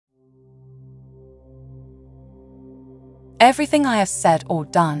Everything I have said or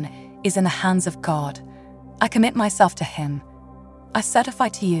done is in the hands of God. I commit myself to Him. I certify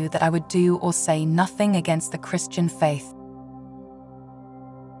to you that I would do or say nothing against the Christian faith.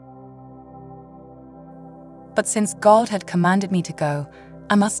 But since God had commanded me to go,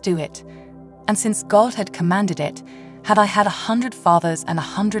 I must do it. And since God had commanded it, had I had 100 fathers and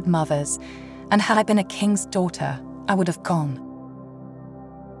 100 mothers, and had I been a king's daughter, I would have gone.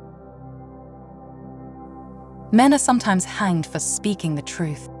 Men are sometimes hanged for speaking the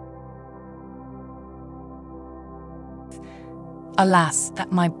truth. Alas,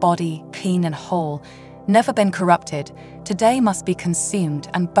 that my body, clean and whole, never been corrupted, today must be consumed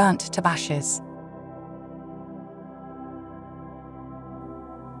and burnt to ashes.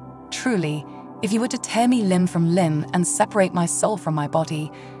 Truly, if you were to tear me limb from limb and separate my soul from my body,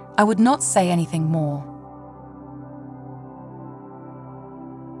 I would not say anything more.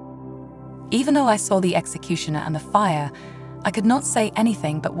 Even though I saw the executioner and the fire, I could not say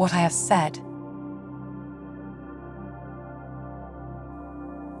anything but what I have said.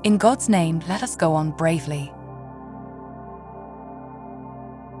 In God's name, let us go on bravely.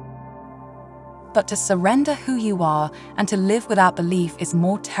 But to surrender who you are and to live without belief is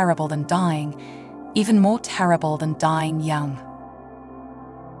more terrible than dying, even more terrible than dying young.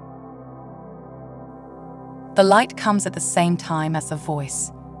 The light comes at the same time as the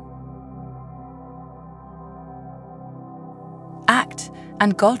voice. Act,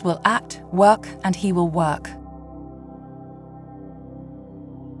 and God will act, work, and He will work.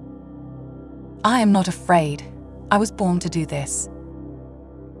 I am not afraid. I was born to do this.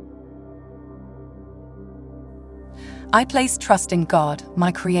 I place trust in God,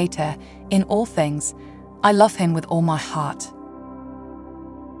 my Creator, in all things. I love Him with all my heart.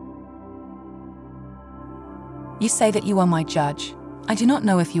 You say that you are my judge. I do not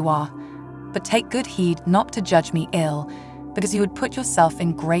know if you are, but take good heed not to judge me ill, because you would put yourself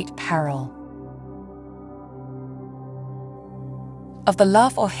in great peril. Of the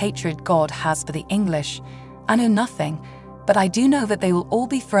love or hatred God has for the English, I know nothing, but I do know that they will all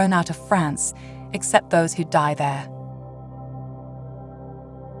be thrown out of France, except those who die there.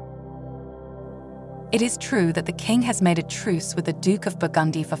 It is true that the king has made a truce with the Duke of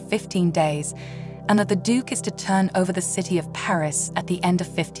Burgundy for 15 days, and that the Duke is to turn over the city of Paris at the end of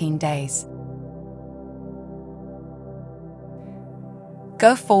 15 days.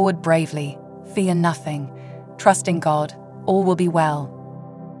 Go forward bravely, fear nothing, trust in God, all will be well.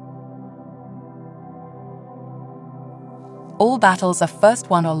 All battles are first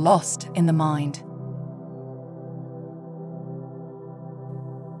won or lost in the mind.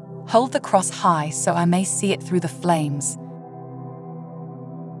 Hold the cross high so I may see it through the flames.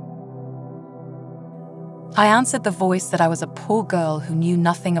 I answered the voice that I was a poor girl who knew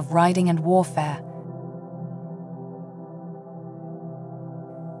nothing of riding and warfare.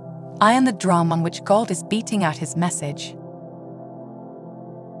 I am the drum on which God is beating out His message.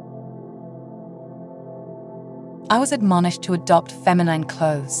 I was admonished to adopt feminine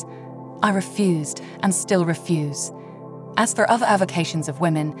clothes. I refused and still refuse. As for other avocations of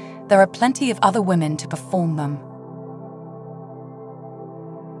women, there are plenty of other women to perform them.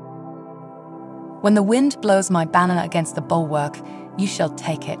 When the wind blows my banner against the bulwark, you shall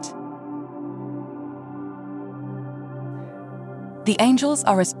take it. The angels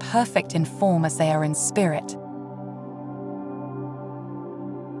are as perfect in form as they are in spirit.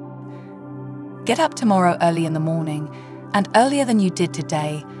 Get up tomorrow early in the morning, and earlier than you did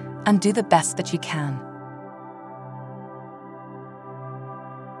today, and do the best that you can.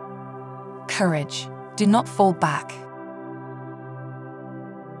 Courage, do not fall back.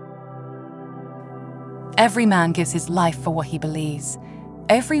 Every man gives his life for what he believes.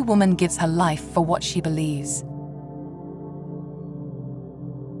 Every woman gives her life for what she believes.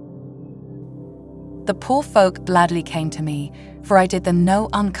 The poor folk gladly came to me, for I did them no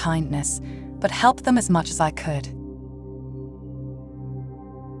unkindness, but helped them as much as I could.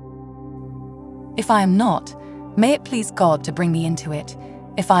 If I am not, may it please God to bring me into it.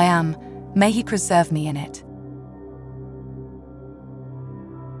 If I am, may He preserve me in it.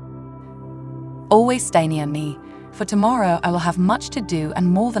 Always stay near me, for tomorrow I will have much to do and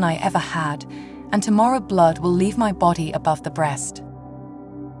more than I ever had, and tomorrow blood will leave my body above the breast.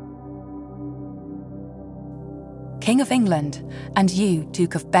 King of England, and you,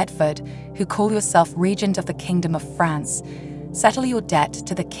 Duke of Bedford, who call yourself Regent of the Kingdom of France, settle your debt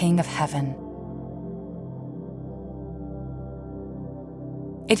to the King of Heaven.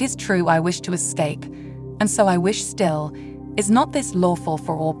 It is true I wish to escape, and so I wish still. Is not this lawful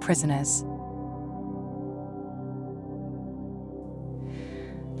for all prisoners?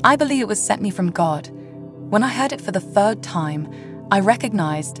 I believe it was sent me from God. When I heard it for the third time, I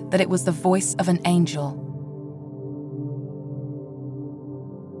recognized that it was the voice of an angel.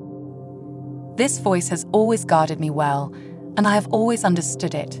 This voice has always guarded me well, and I have always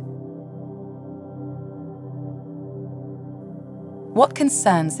understood it. What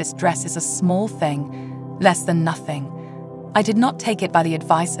concerns this dress is a small thing, less than nothing. I did not take it by the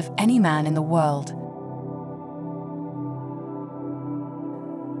advice of any man in the world.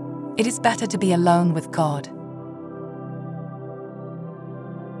 It is better to be alone with God.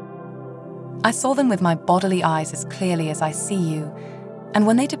 I saw them with my bodily eyes as clearly as I see you, and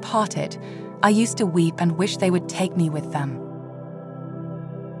when they departed, I used to weep and wish they would take me with them.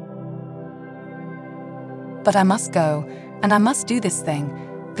 But I must go, and I must do this thing,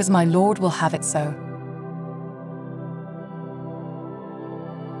 because my Lord will have it so.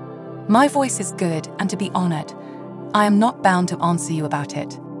 My voice is good and to be honored. I am not bound to answer you about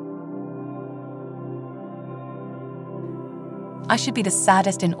it. I should be the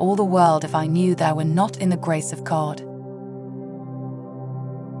saddest in all the world if I knew that I were not in the grace of God.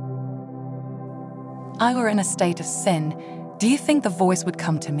 I were in a state of sin, do you think the voice would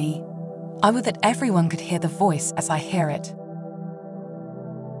come to me? I would that everyone could hear the voice as I hear it.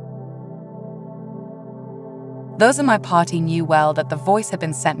 Those in my party knew well that the voice had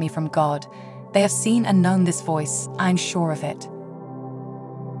been sent me from God. They have seen and known this voice, I am sure of it.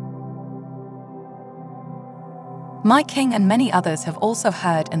 My king and many others have also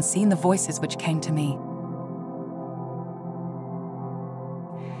heard and seen the voices which came to me.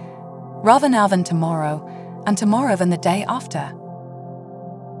 Rather now than tomorrow, and tomorrow than the day after.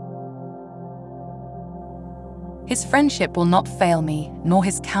 His friendship will not fail me, nor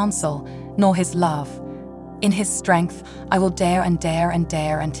his counsel, nor his love. In his strength, I will dare and dare and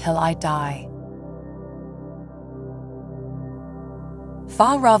dare until I die.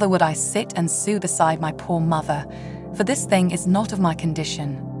 Far rather would I sit and sue beside my poor mother, for this thing is not of my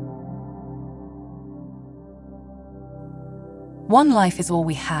condition. One life is all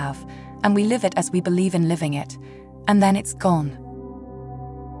we have, and we live it as we believe in living it, and then it's gone.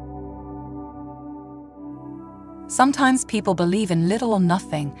 Sometimes people believe in little or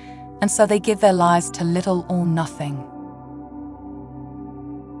nothing, and so they give their lives to little or nothing.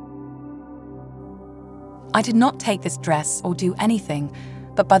 I did not take this dress or do anything,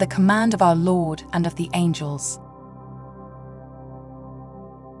 but by the command of our Lord and of the angels.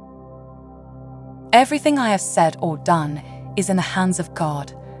 Everything I have said or done is in the hands of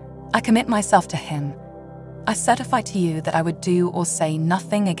God. I commit myself to Him. I certify to you that I would do or say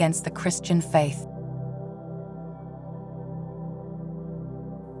nothing against the Christian faith.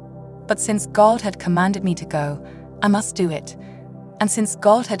 But since God had commanded me to go, I must do it. And since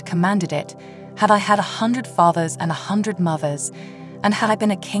God had commanded it, had I had 100 fathers and 100 mothers, and had I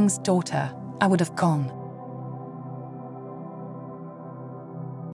been a king's daughter, I would have gone.